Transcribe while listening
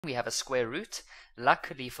we have a square root.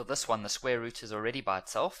 Luckily for this one, the square root is already by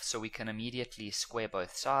itself, so we can immediately square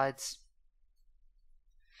both sides.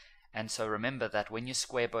 And so remember that when you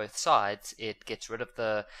square both sides, it gets rid of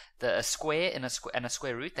a square and a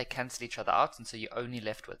square root. They cancel each other out, and so you're only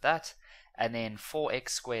left with that. And then 4x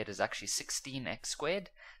squared is actually 16x squared.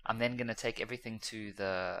 I'm then going to take everything to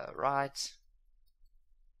the right.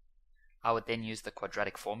 I would then use the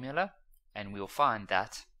quadratic formula, and we'll find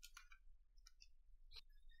that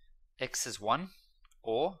x is 1,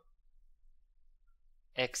 or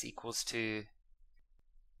x equals to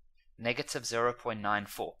negative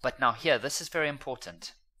 0.94. But now here, this is very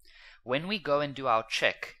important. When we go and do our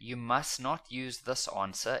check, you must not use this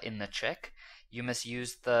answer in the check. You must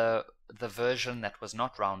use the version that was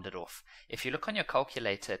not rounded off. If you look on your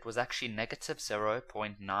calculator, it was actually negative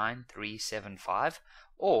 0.9375,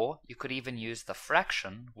 or you could even use the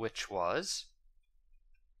fraction, which was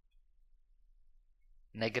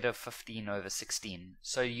negative 15 over 16.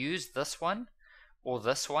 So use this one or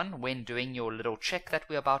this one when doing your little check that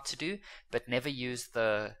we're about to do, but never use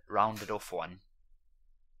the rounded off one.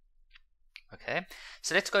 Okay,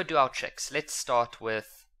 so let's go do our checks. Let's start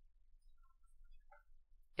with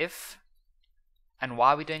if, and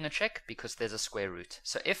why are we doing a check? Because there's a square root.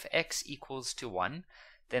 So if x equals to 1,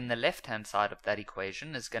 then the left hand side of that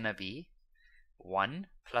equation is going to be 1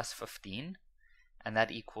 plus 15, and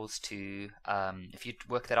that equals to, if you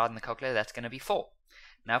work that out in the calculator, that's going to be 4.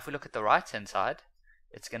 Now if we look at the right hand side,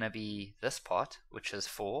 it's going to be this part, which is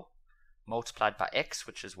 4, multiplied by x,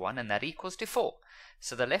 which is 1, and that equals to 4.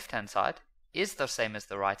 So the left hand side is the same as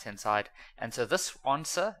the right hand side, and so this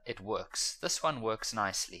answer, it works. This one works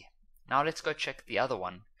nicely. Now let's go check the other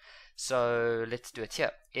one. So let's do it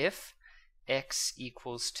here. If x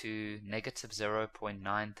equals to negative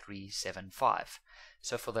 0.9375.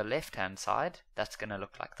 So for the left hand side, that's going to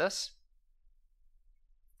look like this.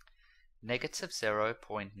 Negative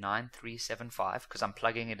 0.9375, because I'm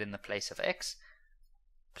plugging it in the place of x,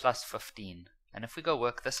 plus 15. And if we go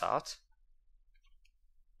work this out,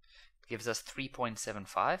 it gives us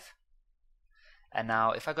 3.75. And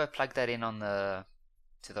now if I go plug that in on to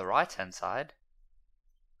the right hand side,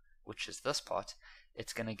 which is this part,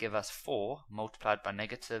 it's going to give us 4 multiplied by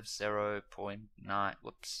negative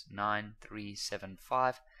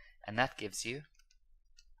 0.9375, and that gives you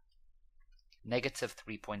negative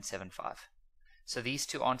 3.75. So these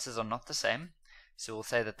two answers are not the same, so we'll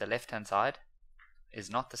say that the left hand side is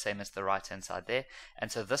not the same as the right hand side there, and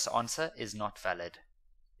so this answer is not valid.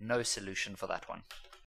 No solution for that one.